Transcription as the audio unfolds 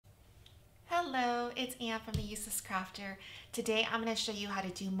Hello, it's Anne from The Useless Crafter. Today I'm going to show you how to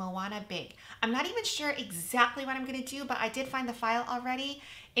do Moana Big. I'm not even sure exactly what I'm going to do, but I did find the file already.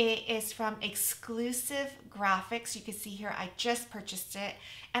 It is from Exclusive Graphics. You can see here I just purchased it,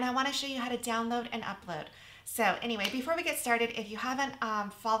 and I want to show you how to download and upload. So anyway, before we get started, if you haven't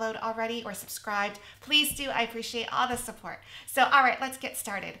followed already or subscribed, please do. I appreciate all the support. So all right, let's get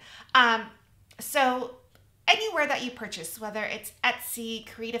started. So anywhere that you purchase, whether it's Etsy,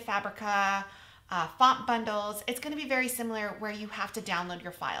 Creative Fabrica, font bundles, it's going to be very similar where you have to download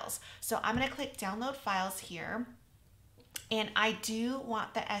your files. So I'm going to click download files here, and I do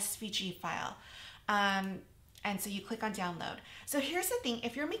want the SVG file. And so you click on download. So here's the thing,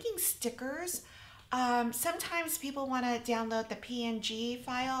 if you're making stickers, sometimes people want to download the PNG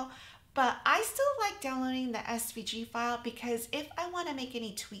file, but I still like downloading the SVG file because if I want to make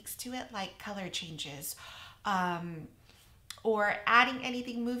any tweaks to it, like color changes, or adding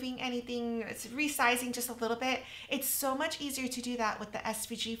anything, moving anything, it's resizing just a little bit, it's so much easier to do that with the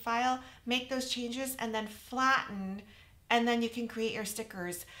SVG file, make those changes and then flatten, and then you can create your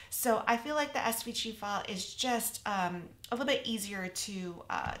stickers. So I feel like the SVG file is just a little bit easier to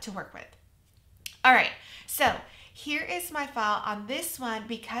work with. All right, so here is my file. On this one,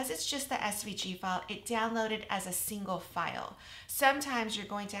 because it's just the SVG file, it downloaded as a single file. Sometimes you're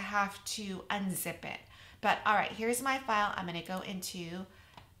going to have to unzip it. But all right, here's my file. I'm going to go into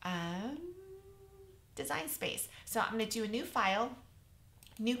Design Space. So I'm going to do a new file,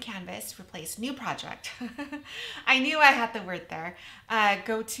 new canvas, replace new project. I knew I had the word there.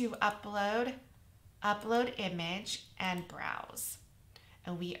 Go to upload, upload image, and browse.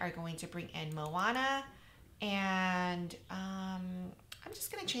 And we are going to bring in Moana, and I'm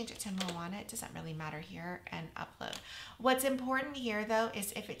just going to change it to Moana. It doesn't really matter here, and upload. What's important here though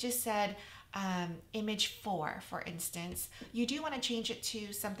is if it just said image 4, for instance, you do want to change it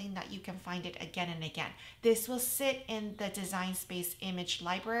to something that you can find it again and again. This will sit in the Design Space image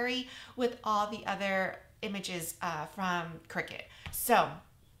library with all the other images from Cricut. So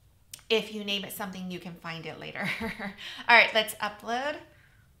if you name it something, you can find it later. All right, let's upload.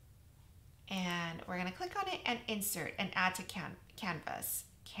 And we're going to click on it and insert and add to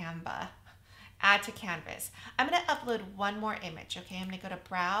Canva. Add to canvas. I'm going to upload one more image. Okay, I'm going to go to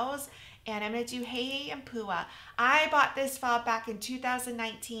browse, and I'm going to do Hey Hey and Pua. I bought this file back in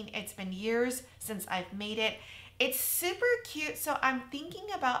 2019. It's been years since I've made it. It's super cute, so I'm thinking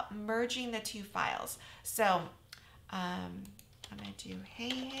about merging the two files. So I'm going to do Hey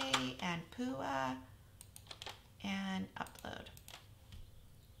Hey and Pua and upload.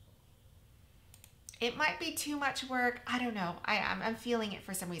 It might be too much work. I don't know. I'm feeling it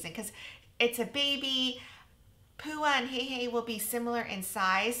for some reason because it's a baby. Pua and Hey Hey will be similar in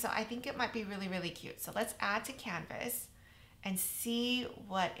size, so I think it might be really, really cute. So let's add to canvas and see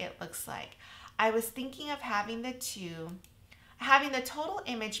what it looks like. I was thinking of having the total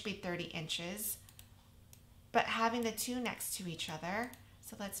image be 30 inches, but having the two next to each other.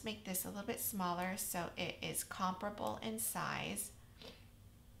 So let's make this a little bit smaller so it is comparable in size.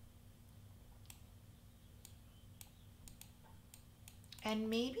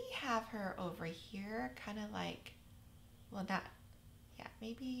 And maybe have her over here, kind of like, well, not, yeah,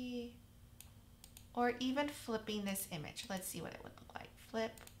 maybe, or even flipping this image. Let's see what it would look like.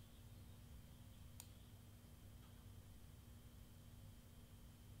 Flip.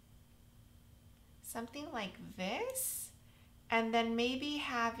 Something like this. And then maybe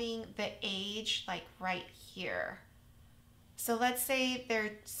having the age like right here. So let's say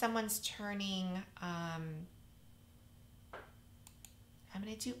someone's turning, I'm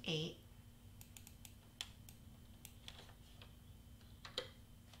going to do 8.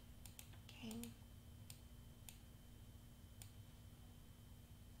 Okay.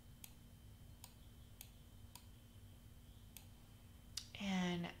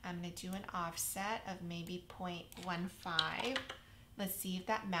 And I'm going to do an offset of maybe 0.15. Let's see if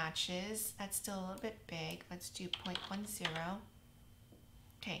that matches. That's still a little bit big. Let's do 0.10.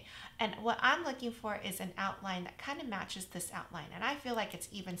 Okay, and what I'm looking for is an outline that kind of matches this outline, and I feel like it's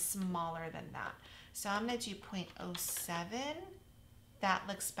even smaller than that. So I'm going to do 0.07. That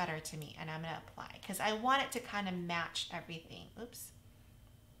looks better to me, and I'm going to apply because I want it to kind of match everything. Oops.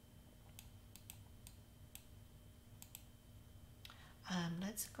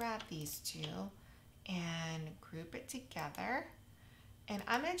 Let's grab these two and group it together, and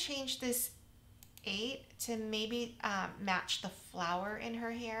I'm going to change this 8 to maybe match the flower in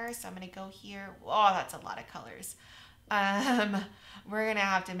her hair. So I'm going to go here. Oh, that's a lot of colors. We're going to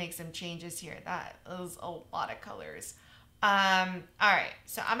have to make some changes here. That is a lot of colors. All right,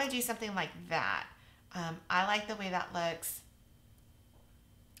 so I'm going to do something like that. I like the way that looks.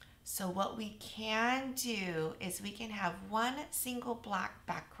 So So what we can do is we can have one single black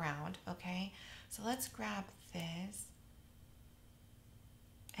background, okay? So let's grab this.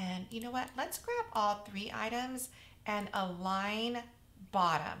 And you know what? Let's grab all three items and align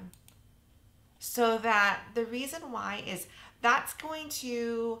bottom. So that the reason why is that's going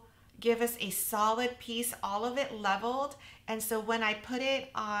to give us a solid piece, all of it leveled. And so when I put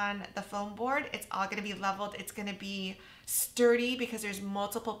it on the foam board, it's all going to be leveled. It's going to be sturdy because there's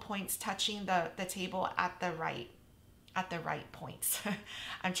multiple points touching the table at the right points.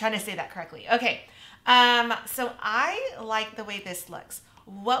 I'm trying to say that correctly. Okay. So I like the way this looks.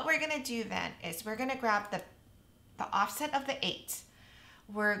 What we're going to do then is we're going to grab the offset of the 8.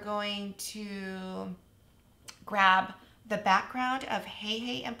 We're going to grab the background of Hey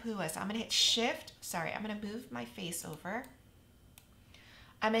Hey and Pua. So I'm going to hit Shift. Sorry, I'm going to move my face over.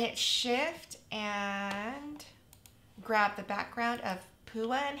 I'm going to hit Shift and grab the background of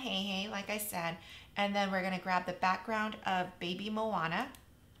Pua and Hey Hey, like I said. And then we're going to grab the background of Baby Moana.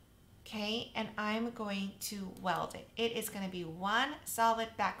 Okay, and I'm going to weld it. It is going to be one solid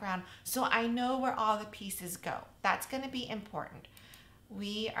background so I know where all the pieces go. That's going to be important.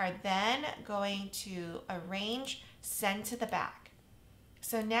 We are then going to arrange, send to the back.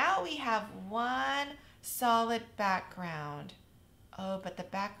 So now we have one solid background. Oh, but the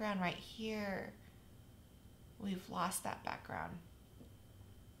background right here, we've lost that background.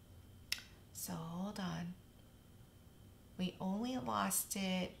 So hold on. We only lost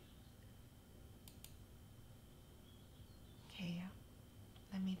it. Okay,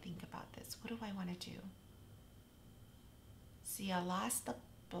 let me think about this. What do I want to do? See, I lost the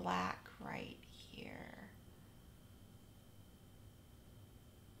black right here.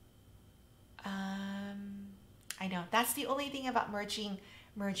 I know, that's the only thing about merging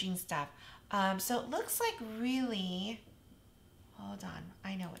stuff. So it looks like really, hold on,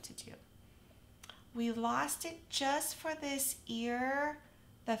 I know what to do. We lost it just for this ear,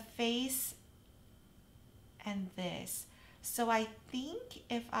 the face, and this. So I think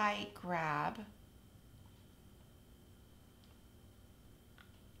if I grab,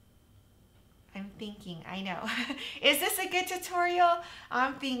 I'm thinking, I know. Is this a good tutorial?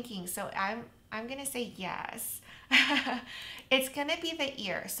 I'm thinking, so I'm gonna say yes. It's gonna be the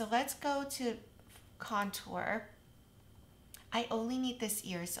ear. So let's go to contour. I only need this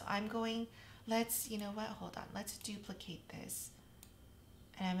ear, so I'm going, you know what, hold on. Let's duplicate this.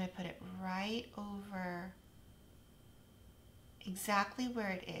 And I'm gonna put it right over exactly where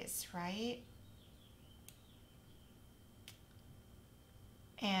it is, right?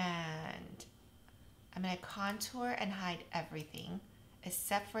 And I'm going to contour and hide everything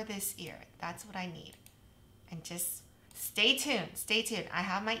except for this ear. That's what I need. And just stay tuned. Stay tuned. I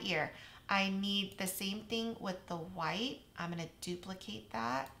have my ear. I need the same thing with the white. I'm going to duplicate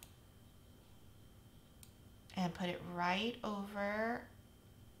that and put it right over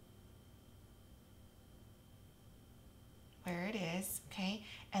where it is. Okay.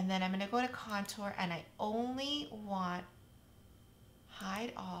 And then I'm going to go to contour and I only want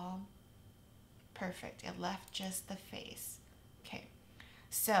hide all. Perfect. It left just the face. Okay.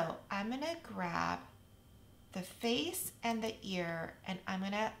 So I'm going to grab the face and the ear and I'm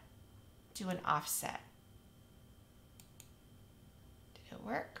going to do an offset. Did it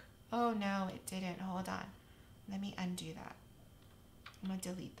work? Oh no, it didn't. Hold on. Let me undo that. I'm going to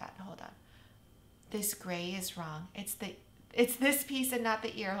delete that. Hold on. This gray is wrong. It's this piece and not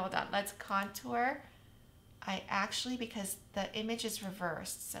the ear. Hold on. Let's contour. I actually, because the image is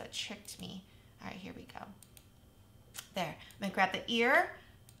reversed, so it tricked me. All right, here we go. There. I'm going to grab the ear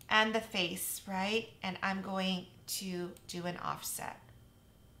and the face, right? And I'm going to do an offset.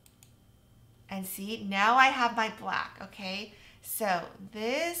 And see, now I have my black, okay? So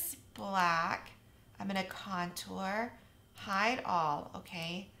this black, I'm going to contour, hide all,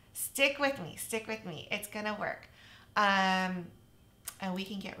 okay? Stick with me. Stick with me. It's going to work. And we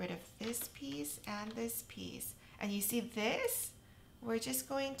can get rid of this piece and this piece. And you see this? We're just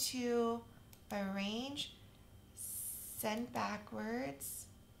going to arrange, send backwards.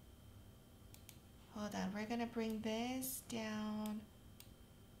 Hold on, we're gonna bring this down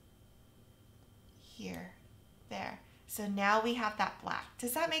here, there. So now we have that black.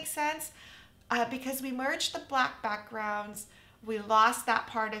 Does that make sense? Because we merged the black backgrounds, we lost that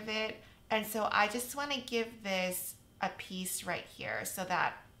part of it. And so I just wanna give this a piece right here so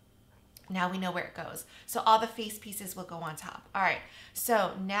that now we know where it goes. So all the face pieces will go on top. All right,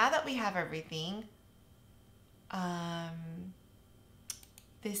 so now that we have everything,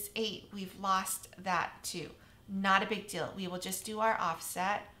 this 8, we've lost that too. Not a big deal. We will just do our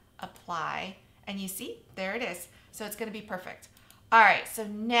offset, apply, and you see, there it is. So it's gonna be perfect. All right, so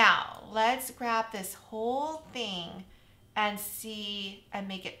now let's grab this whole thing and see and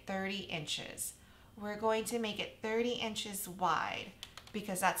make it 30 inches. We're going to make it 30 inches wide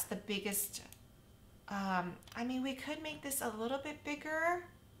because that's the biggest. I mean, we could make this a little bit bigger.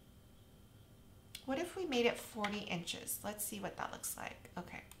 What if we made it 40 inches? Let's see what that looks like.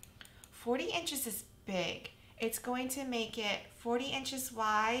 Okay, 40 inches is big. It's going to make it 40 inches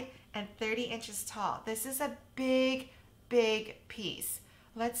wide and 30 inches tall. This is a big piece.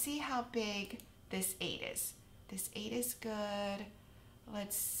 Let's see how big this 8 is. This 8 is good.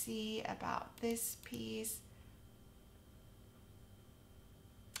 Let's see about this piece.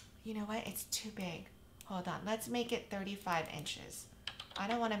 You know what? It's too big. Hold on. Let's make it 35 inches. I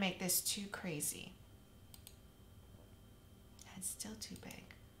don't want to make this too crazy. It's still too big.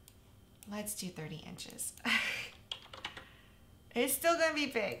 Let's do 30 inches. It's still going to be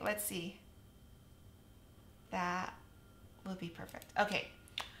big. Let's see. That will be perfect. Okay.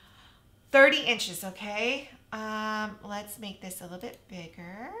 30 inches, okay? Let's make this a little bit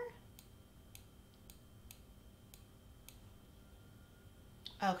bigger.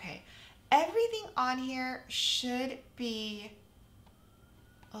 Okay. Everything on here should be...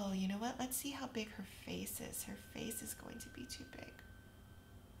 Oh, you know what? Let's see how big her face is. Her face is going to be too big.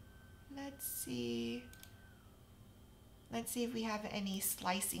 Let's see. Let's see if we have any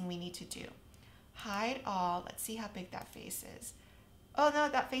slicing we need to do. Hide all. Let's see how big that face is. Oh no,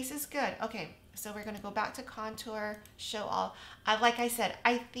 that face is good. Okay, so we're going to go back to contour, show all. Like I said,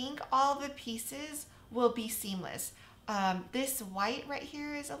 I think all the pieces will be seamless. This white right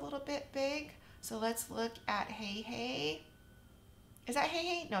here is a little bit big. So let's look at Hey Hey. Is that Hey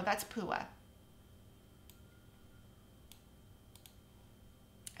Hey? No, that's Pua.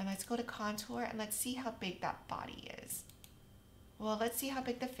 And let's go to contour and let's see how big that body is. Well, let's see how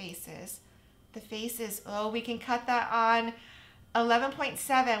big the face is. The face is, oh, we can cut that on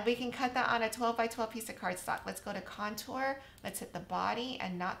 11.7. We can cut that on a 12 by 12 piece of cardstock. Let's go to contour. Let's hit the body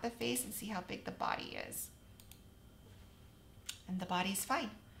and not the face and see how big the body is. And the body's fine.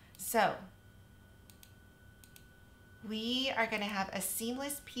 So we are going to have a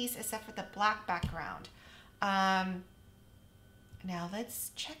seamless piece except for the black background. Now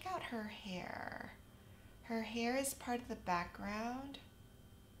let's check out her hair. Her hair is part of the background.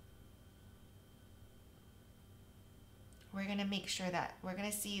 We're going to make sure that we're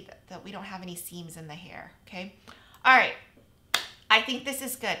going to see that we don't have any seams in the hair. Okay. All right. I think this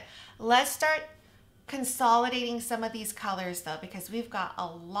is good. Let's start consolidating some of these colors though, because we've got a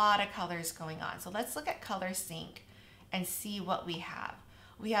lot of colors going on. So let's look at color sync and see what we have.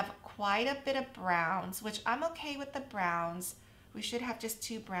 We have quite a bit of browns, which I'm okay with the browns. We should have just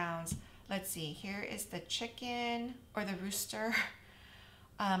 2 browns. Let's see, here is the chicken or the rooster.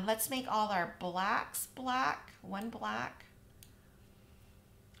 Let's make all our blacks black, 1 black.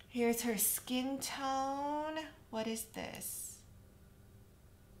 Here's her skin tone. What is this?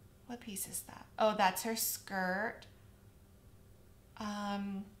 What piece is that? Oh, that's her skirt.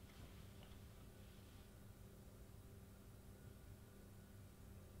 I'm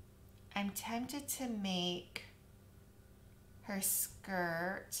tempted to make her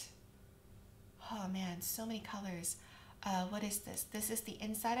skirt. Oh man, so many colors. What is this? This is the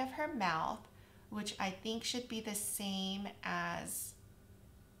inside of her mouth, which I think should be the same as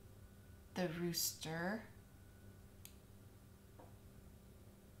the rooster.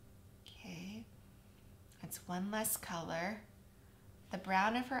 Okay, that's 1 less color. The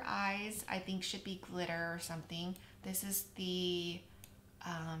brown of her eyes, I think, should be glitter or something. This is the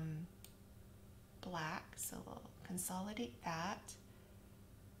black, so we'll consolidate that.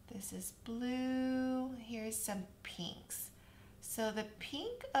 This is blue. Here's some pinks. So the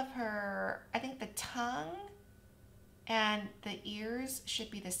pink of her, I think the tongue and the ears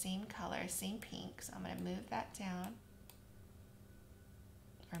should be the same color, same pink. So I'm going to move that down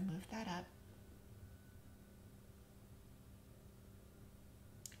or move that up.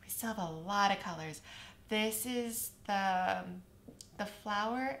 We still have a lot of colors. This is the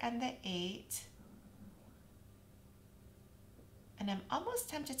flower and the 8. And I'm almost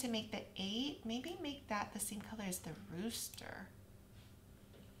tempted to make the 8, maybe make that the same color as the rooster.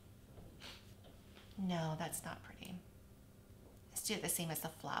 No, that's not pretty. Let's do it the same as the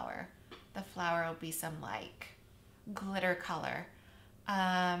flower. The flower will be some like glitter color.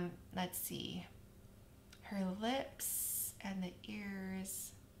 Let's see. Her lips and the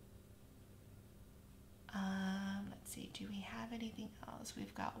ears. Let's see, do we have anything else?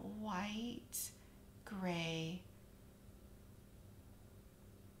 We've got white, gray.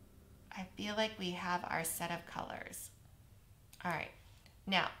 I feel like we have our set of colors. All right,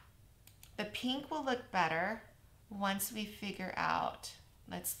 now the pink will look better once we figure out,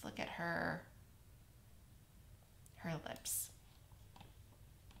 let's look at her lips.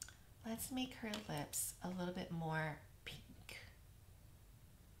 Let's make her lips a little bit more pink.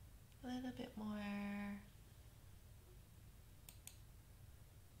 A little bit more.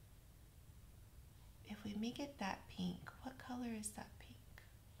 If we make it that pink, what color is that pink?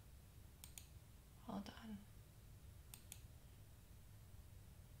 Hold on.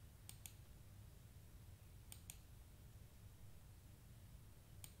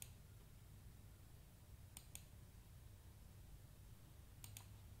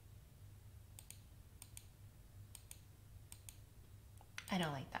 I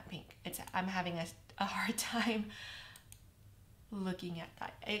don't like that pink. I'm having a hard time looking at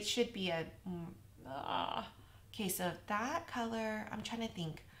that. It should be a, okay, so that color, I'm trying to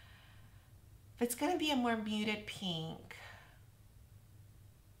think. If it's gonna be a more muted pink,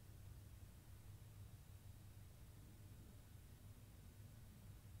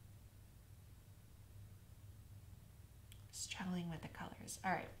 struggling with the colors.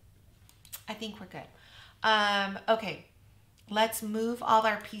 All right, I think we're good. Okay, let's move all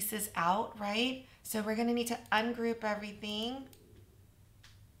our pieces out, right? So we're gonna need to ungroup everything.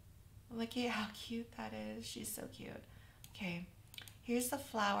 Look at how cute that is. She's so cute. Okay, here's the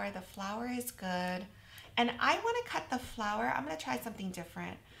flower. The flower is good. And I want to cut the flower. I'm going to try something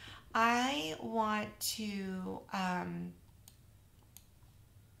different. I want to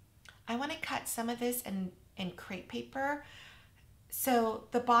cut some of this in crepe paper. So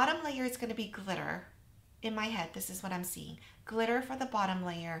the bottom layer is going to be glitter. In my head, this is what I'm seeing. Glitter for the bottom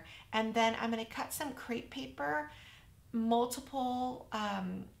layer. And then I'm going to cut some crepe paper, multiple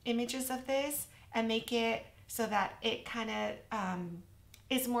images of this, and make it so that it kind of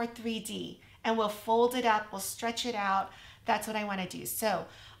is more 3D. And we'll fold it up, we'll stretch it out. That's what I want to do. So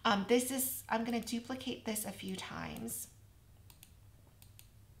I'm going to duplicate this a few times.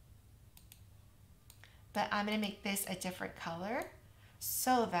 But I'm going to make this a different color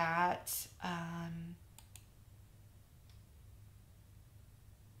so that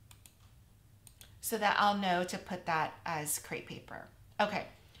I'll know to put that as crepe paper. Okay,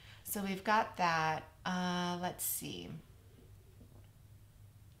 so we've got that. Let's see.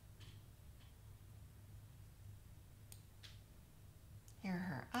 Here are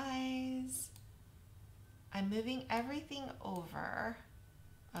her eyes. I'm moving everything over.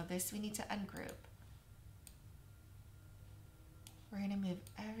 Oh, this we need to ungroup. We're gonna move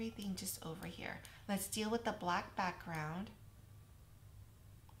everything just over here. Let's deal with the black background.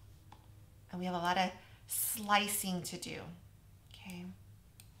 And we have a lot of slicing to do, okay?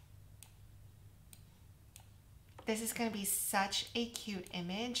 This is gonna be such a cute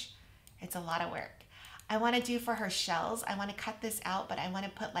image. It's a lot of work. I wanna do for her shells, I wanna cut this out, but I wanna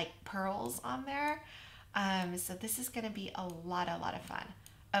put like pearls on there. So this is gonna be a lot of fun.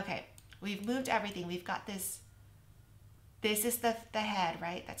 Okay, we've moved everything. We've got this. This is the head,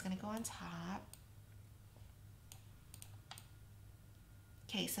 right? That's gonna go on top.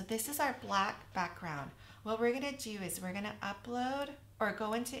 Okay, so this is our black background. What we're gonna do is we're gonna upload or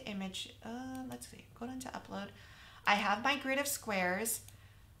go into image, let's see, go into upload. I have my grid of squares.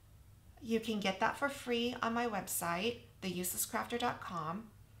 You can get that for free on my website, theuselesscrafter.com,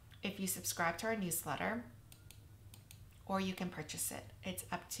 if you subscribe to our newsletter, or you can purchase it. It's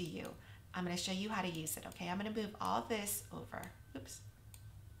up to you. I'm gonna show you how to use it, okay? I'm gonna move all this over. Oops.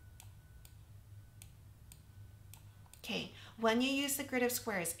 Okay, when you use the grid of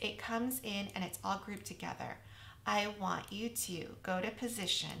squares, it comes in and it's all grouped together. I want you to go to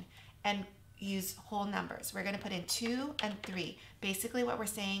position and use whole numbers. We're gonna put in 2 and 3. Basically what we're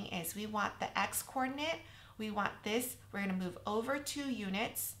saying is we want the X coordinate, we want this, we're gonna move over 2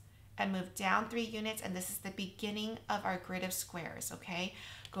 units and move down 3 units, and this is the beginning of our grid of squares, okay?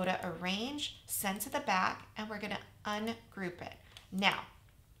 Go to arrange, send to the back, and we're gonna ungroup it. Now,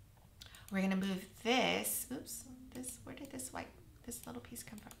 we're gonna move this, oops, where did this little piece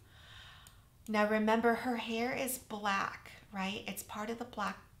come from? Now remember, her hair is black, right? It's part of the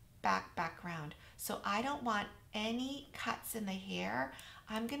black background. So I don't want any cuts in the hair.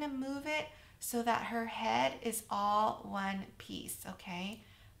 I'm gonna move it so that her head is all one piece, okay?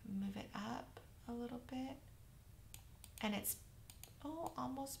 Move it up a little bit. And it's, oh,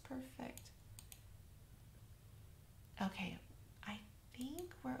 almost perfect. Okay, I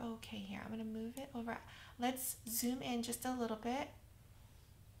think we're okay here. I'm gonna move it over. Let's zoom in just a little bit.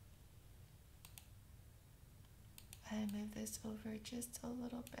 And move this over just a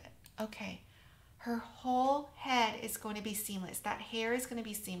little bit. Okay, her whole head is going to be seamless. That hair is going to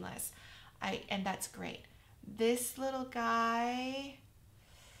be seamless. And that's great. This little guy,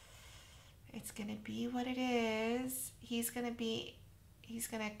 It's gonna be what it is. He's gonna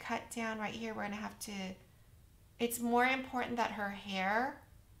cut down right here. We're gonna have to, it's more important that her hair,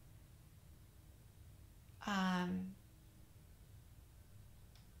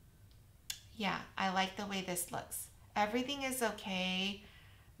 yeah, I like the way this looks. Everything is okay.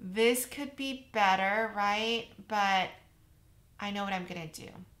 This could be better, right? But I know what I'm gonna do.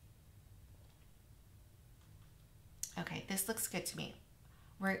 Okay, this looks good to me.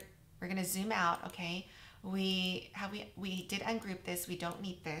 We're gonna zoom out, okay? We did ungroup this. We don't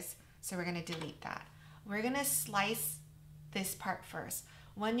need this, so we're gonna delete that. We're gonna slice this part first.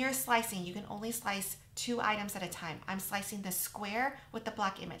 When you're slicing, you can only slice 2 items at a time. I'm slicing the square with the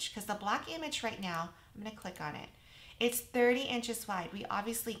black image because the black image right now, I'm gonna click on it. It's 30 inches wide. We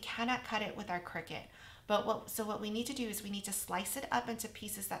obviously cannot cut it with our Cricut. But what we need to do is we need to slice it up into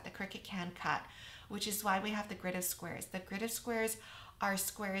pieces that the Cricut can cut, which is why we have the grid of squares. The grid of squares are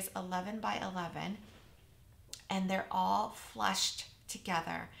squares 11 by 11, and they're all flushed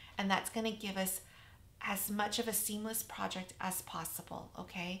together. And that's gonna give us as much of a seamless project as possible,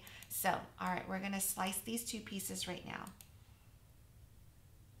 okay? So, all right, we're gonna slice these 2 pieces right now.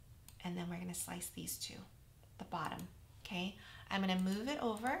 And then we're gonna slice these 2, the bottom, okay? I'm gonna move it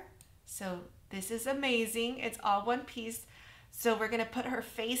over. So this is amazing. It's all one piece. So we're gonna put her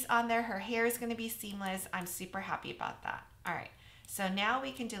face on there. Her hair is gonna be seamless. I'm super happy about that. All right, so now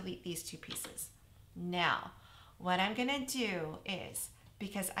we can delete these 2 pieces. Now, what I'm gonna do is,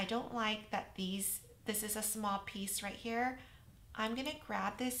 because I don't like that this is a small piece right here, I'm gonna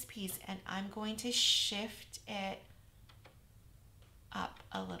grab this piece and I'm going to shift it up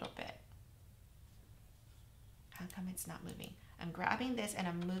a little bit. How come it's not moving? I'm grabbing this and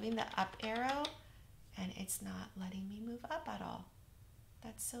I'm moving the up arrow and it's not letting me move up at all.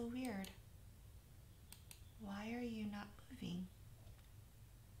 That's so weird. Why are you not moving?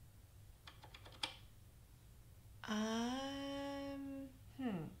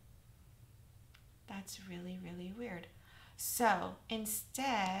 That's really, really weird. So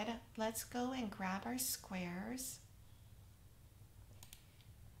instead, let's go and grab our squares.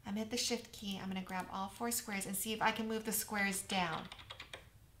 I'm at the shift key. I'm gonna grab all 4 squares and see if I can move the squares down.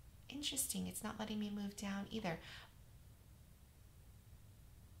 Interesting, it's not letting me move down either.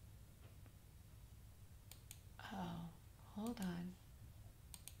 Oh, hold on.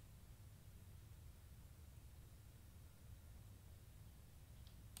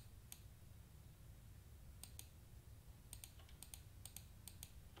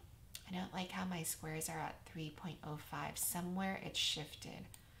 I don't like how my squares are at 3.05. Somewhere it's shifted,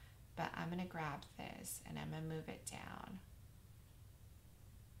 but I'm gonna grab this and I'm gonna move it down.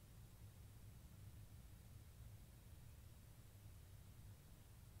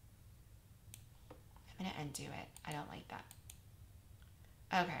 I'm gonna undo it. I don't like that.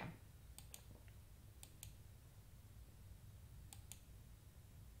 Okay.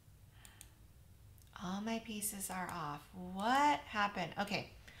 All my pieces are off. What happened? Okay.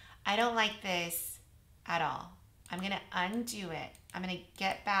 I don't like this at all. I'm gonna undo it. I'm gonna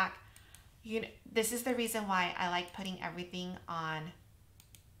get back. This is the reason why I like putting everything on.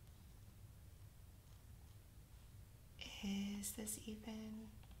 Is this even?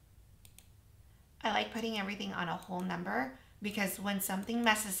 I like putting everything on a whole number because when something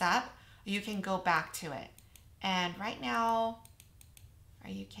messes up, you can go back to it. And right now, are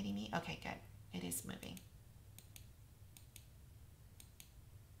you kidding me? Okay, good. It is moving.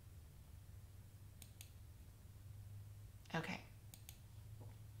 Okay.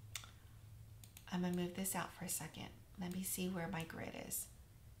 I'm gonna move this out for a second. Let me see where my grid is.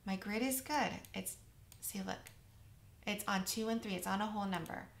 My grid is good. See, look. It's on 2 and 3. It's on a whole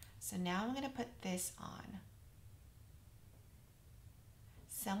number. So now I'm gonna put this on.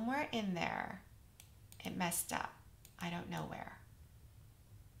 Somewhere in there, it messed up. I don't know where.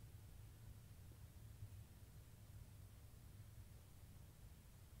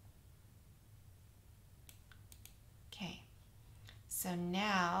 Okay. So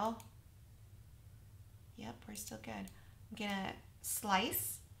now, yep, we're still good. I'm gonna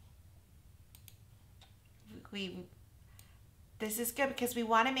slice. This is good because we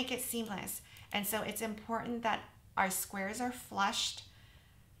want to make it seamless. And so it's important that our squares are flushed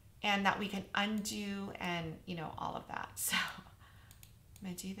and that we can undo and, all of that. So I'm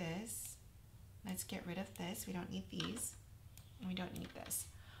gonna do this. Let's get rid of this. We don't need these. And we don't need this.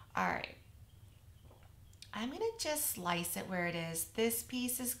 All right. I'm gonna just slice it where it is. This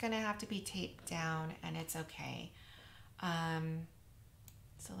piece is gonna have to be taped down and it's okay.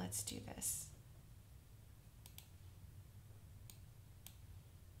 So let's do this.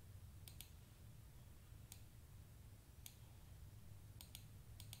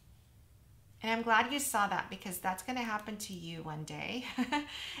 And I'm glad you saw that, because that's going to happen to you one day.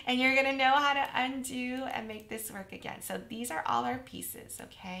 And you're going to know how to undo and make this work again. So these are all our pieces,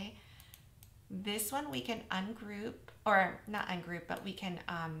 okay? This one we can ungroup, or not ungroup, but we can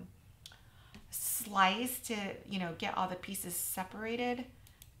slice to, you know, get all the pieces separated.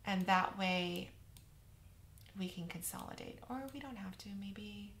 And that way we can consolidate, or we don't have to,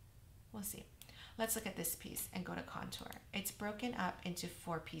 maybe we'll see. Let's look at this piece and go to contour. It's broken up into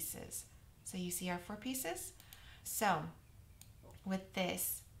 4 pieces. So you see our 4 pieces? So with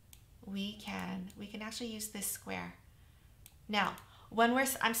this, we can actually use this square. Now, when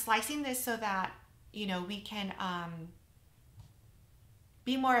I'm slicing this so that, you know, we can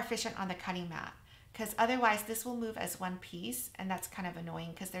be more efficient on the cutting mat, because otherwise this will move as one piece, and that's kind of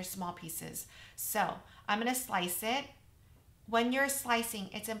annoying because they're small pieces. So I'm going to slice it. When you're slicing,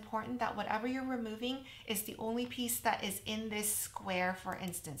 it's important that whatever you're removing is the only piece that is in this square, for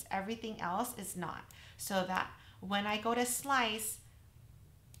instance. Everything else is not. So that when I go to slice,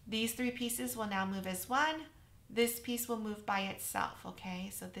 these 3 pieces will now move as one. This piece will move by itself,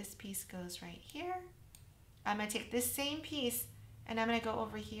 okay? So this piece goes right here. I'm going to take this same piece and I'm going to go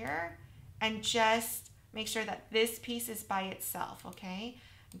over here and just make sure that this piece is by itself, okay?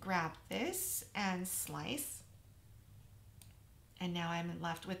 Grab this and slice. And now I'm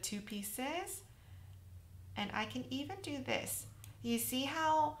left with 2 pieces. And I can even do this. You see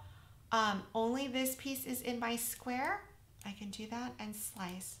how only this piece is in my square? I can do that and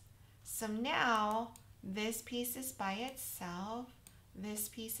slice. So now this piece is by itself. This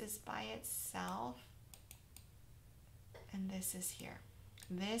piece is by itself. And this is here.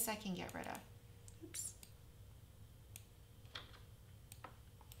 This I can get rid of. Oops.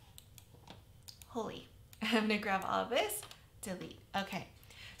 Holy. I'm going to grab all of this. Delete. Okay,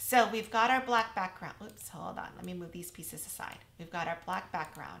 so we've got our black background. Oops, hold on. Let me move these pieces aside. We've got our black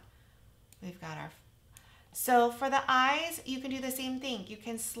background. We've got our... So for the eyes, you can do the same thing. You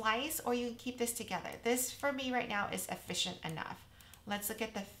can slice or you can keep this together. This for me right now is efficient enough. Let's look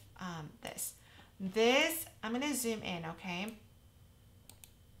at the this. I'm going to zoom in, okay?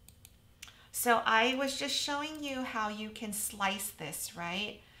 So I was just showing you how you can slice this,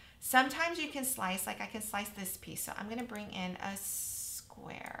 right? Sometimes you can slice, like I can slice this piece. So I'm going to bring in a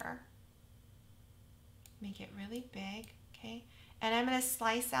square, make it really big, okay? And I'm going to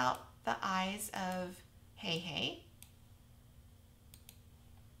slice out the eyes of Hey Hey.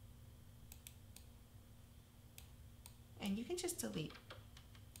 And you can just delete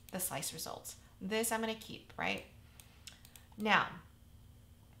the slice results. This I'm going to keep, right? Now,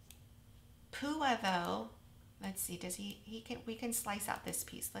 Pua though, let's see, does we can slice out this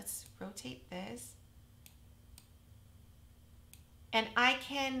piece. Let's rotate this. And I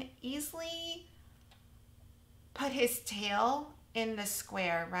can easily put his tail in the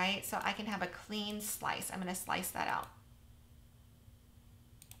square, right? So I can have a clean slice. I'm going to slice that out.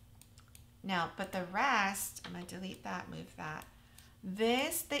 Now, but the rest, I'm going to delete that, move that.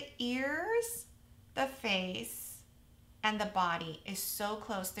 This, the ears, the face, and the body is so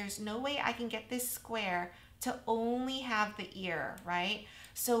close. There's no way I can get this square to only have the ear, right?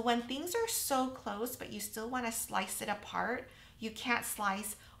 So when things are so close, but you still want to slice it apart, you can't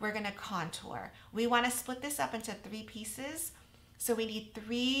slice. We're going to contour. We want to split this up into 3 pieces. So we need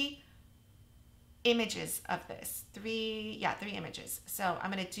 3 images of this. 3 images. So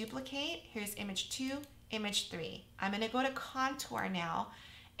I'm going to duplicate. Here's image 2, image 3. I'm going to go to contour now,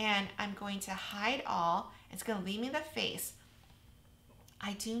 and I'm going to hide all. It's going to leave me the face.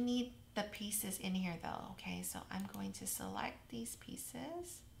 I do need the pieces in here though, okay? So I'm going to select these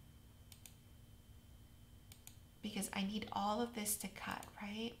pieces because I need all of this to cut,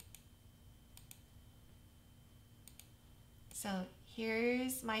 right? So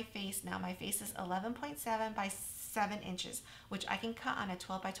here's my face now. My face is 11.7 by 7 inches, which I can cut on a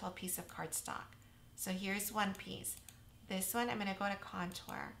 12 by 12 piece of cardstock. So here's one piece. This one, I'm going to go to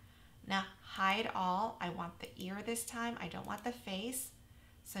contour. Now hide all. I want the ear this time. I don't want the face.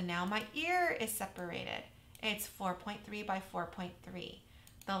 So now my ear is separated. It's 4.3 by 4.3.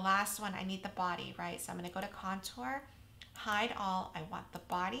 The last one, I need the body, right? So I'm going to go to contour, hide all. I want the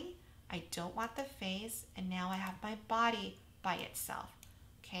body. I don't want the face. And now I have my body by itself.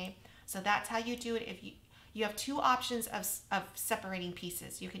 Okay. So that's how you do it. If you have 2 options of separating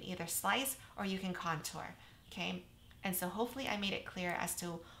pieces. You can either slice or you can contour. Okay. And so hopefully I made it clear as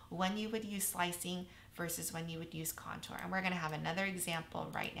to when you would use slicing versus when you would use contour. And we're going to have another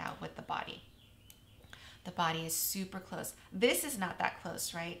example right now with the body. The body is super close. This is not that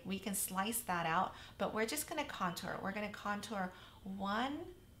close, right? We can slice that out, but we're just going to contour. We're going to contour 1,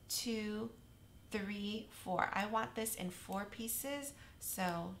 2, 3, 4. I want this in 4 pieces.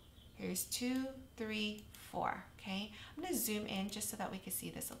 So Here's 2, 3, 4. Okay, I'm going to zoom in just so that we can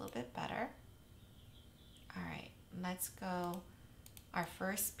see this a little bit better. All right, let's go. Our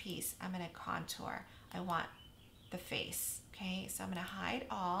first piece, I'm going to contour. I want the face. Okay, so I'm going to hide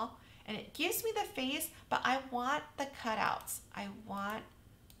all, and it gives me the face, but I want the cutouts. I want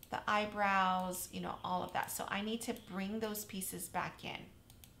the eyebrows, you know, all of that. So I need to bring those pieces back in.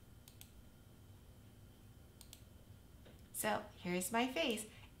 So here's my face,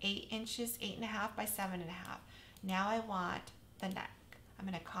 8 inches, 8.5 by 7.5. Now I want the neck. I'm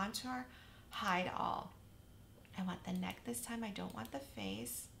going to contour, hide all. I want the neck this time. I don't want the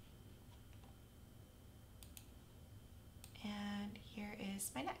face. And here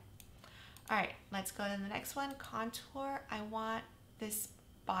is my neck. All right, let's go to the next one. Contour. I want this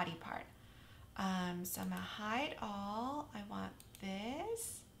body part. So I'm gonna hide all. I want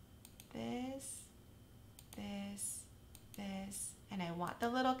this, this, this, this, and I want the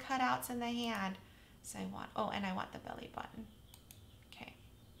little cutouts in the hand. So I want, oh, and I want the belly button. Okay.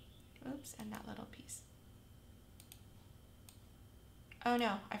 Oops, and that little piece. Oh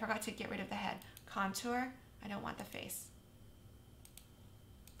no, I forgot to get rid of the head. Contour. I don't want the face.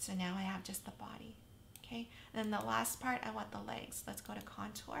 So now I have just the body. Okay, and then the last part, I want the legs. Let's go to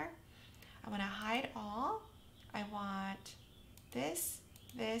contour. I want to hide all. I want this,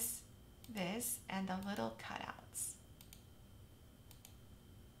 this, this, and the little cutouts.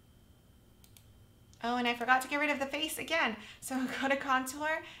 Oh, and I forgot to get rid of the face again. So I'll go to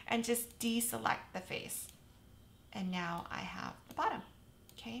contour and just deselect the face. And now I have the bottom.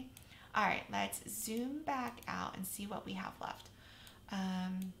 Okay. All right, let's zoom back out and see what we have left.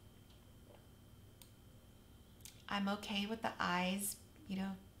 I'm okay with the eyes, you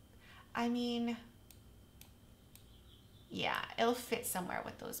know, I mean, yeah, it'll fit somewhere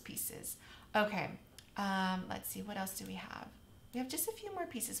with those pieces. Okay, let's see, what else do we have? We have just a few more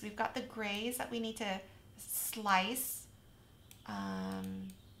pieces. We've got the grays that we need to slice. I'm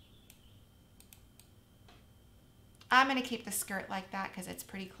gonna keep the skirt like that because it's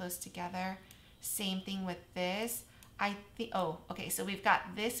pretty close together. Same thing with this. I think, oh, okay, so we've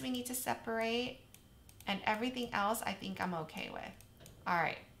got this we need to separate, and everything else I think I'm okay with. All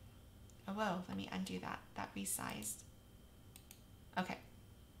right. Oh, whoa, let me undo that. That resized. Okay.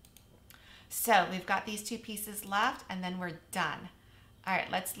 So we've got these two pieces left, and then we're done. All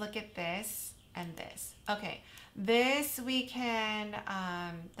right, let's look at this and this. Okay, this we can,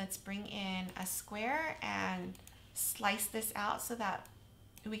 let's bring in a square and slice this out so that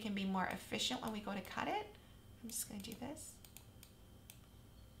we can be more efficient when we go to cut it. I'm just gonna do this.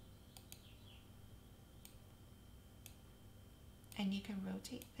 And you can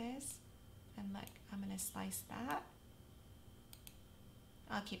rotate this, and look, I'm gonna slice that.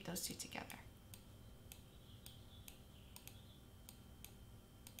 I'll keep those two together.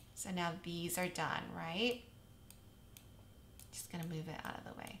 So now these are done, right? Just gonna move it out of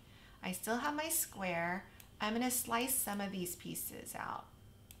the way. I still have my square. I'm gonna slice some of these pieces out.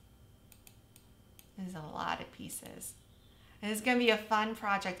 There's a lot of pieces. And it's gonna be a fun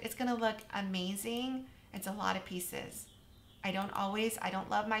project. It's gonna look amazing. It's a lot of pieces. I don't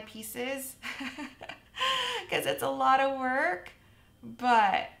love my pieces because it's a lot of work,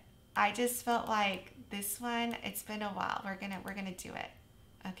 but I just felt like this one, it's been a while. We're gonna do it.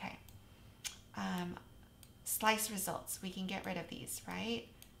 Okay. Slice results. We can get rid of these, right?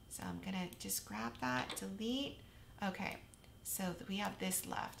 So I'm gonna just grab that, delete. Okay, so we have this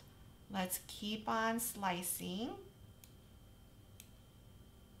left. Let's keep on slicing.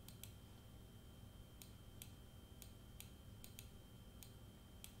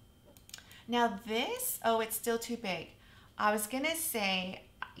 Now this, oh, it's still too big. I was gonna say,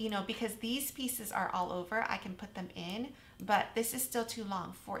 you know, because these pieces are all over, I can put them in, but this is still too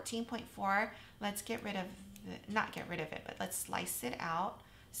long, 14.4. Let's get rid of, not get rid of it, but let's slice it out.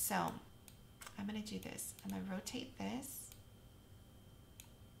 So I'm gonna do this. I'm gonna rotate this.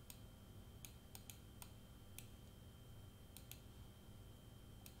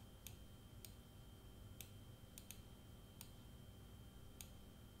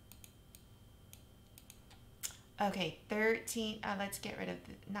 Okay, 13, let's get rid of,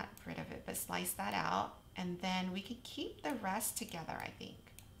 not rid of it, but slice that out. And then we can keep the rest together, I think.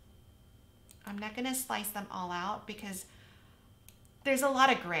 I'm not gonna slice them all out because there's a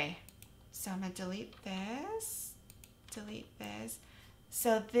lot of gray. So I'm gonna delete this, delete this.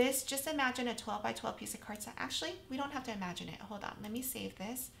 So this, just imagine a 12 by 12 piece of cardstock. Actually, we don't have to imagine it. Hold on, let me save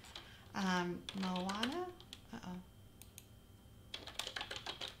this. Moana, uh-oh.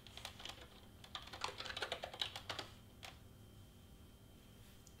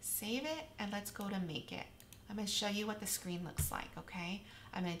 Save it, and let's go to make it. I'm going to show you what the screen looks like, okay?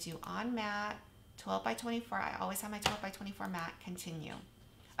 I'm going to do on mat, 12 by 24. I always have my 12 by 24 mat, continue.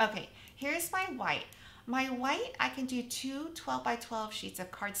 Okay, here's my white. My white, I can do two 12 by 12 sheets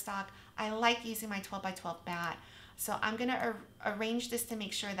of cardstock. I like using my 12 by 12 mat. So I'm going to arrange this to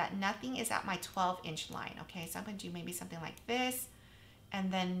make sure that nothing is at my 12-inch line, okay? So I'm going to do maybe something like this.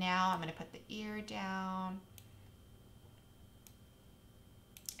 And then now I'm going to put the ear down.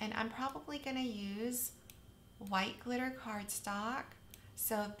 And I'm probably going to use white glitter cardstock.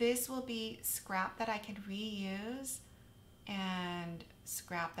 So this will be scrap that I can reuse and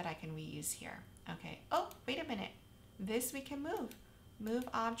scrap that I can reuse here. Okay. Oh, wait a minute. This we can move. Move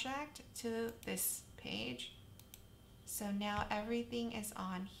object to this page. So now everything is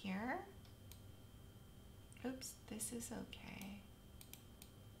on here. Oops, this is okay.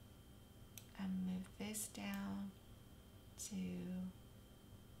 And move this down to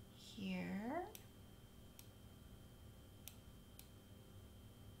here.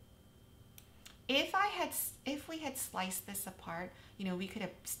 If we had sliced this apart, you know, we could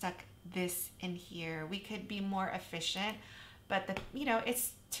have stuck this in here. We could be more efficient, but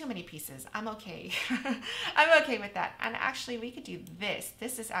it's too many pieces. I'm okay. I'm okay with that. And actually we could do this.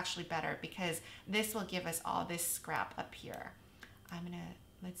 This is actually better because this will give us all this scrap up here.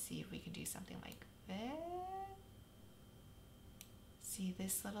 Let's see if we can do something like this. See,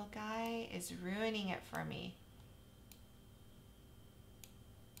 this little guy is ruining it for me.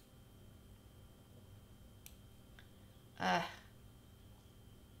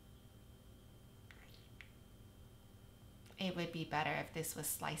 It would be better if this was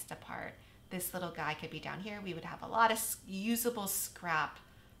sliced apart. This little guy could be down here. We would have a lot of usable scrap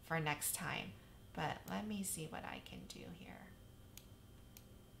for next time. But let me see what I can do here.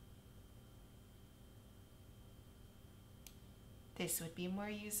 This would be more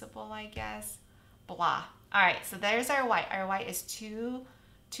usable, I guess. Blah. All right, so there's our white. Our white is two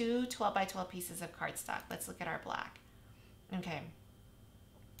 12 by 12 pieces of cardstock. Let's look at our black. Okay.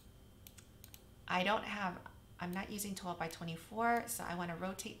 I'm not using 12 by 24, so I want to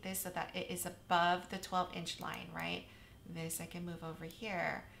rotate this so that it is above the 12-inch line, right? This I can move over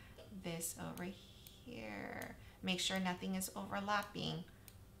here. This over here. Make sure nothing is overlapping.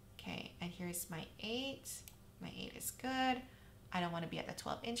 Okay, and here's my 8. My 8 is good. I don't want to be at the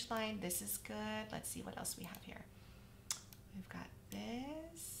 12-inch line. This is good. Let's see what else we have here. We've got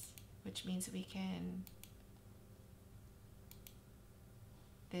this, which means we can...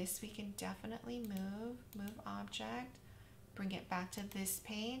 This we can definitely move object, bring it back to this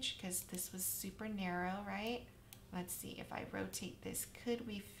page because this was super narrow, right? Let's see if I rotate this, could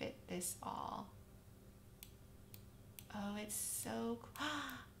we fit this all? Oh, it's so,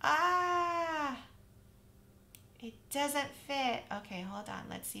 it doesn't fit. Okay, hold on.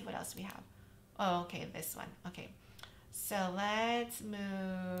 Let's see what else we have. Oh, okay, this one. Okay, so let's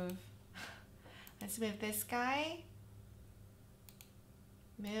move this guy.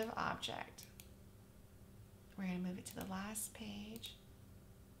 Move object. We're going to move it to the last page.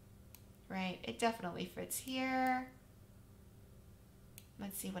 Right, it definitely fits here.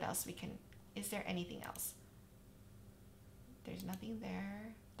 Let's see what else we can, is there anything else? There's nothing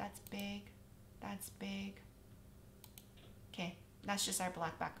there. That's big. That's big. Okay, that's just our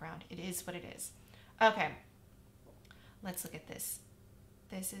black background. It is what it is. Okay, let's look at this.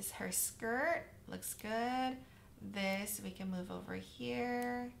 This is her skirt. Looks good. This we can move over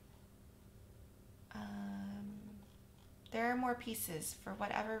here. There are more pieces. For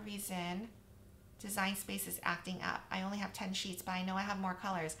whatever reason, Design Space is acting up. I only have 10 sheets, but I know I have more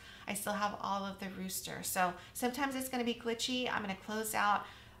colors. I still have all of the rooster. So sometimes it's going to be glitchy. I'm going to close out,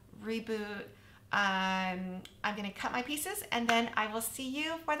 reboot. I'm going to cut my pieces, and then I will see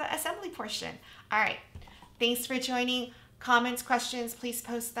you for the assembly portion. All right. Thanks for joining. Comments, questions, please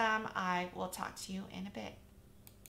post them. I will talk to you in a bit.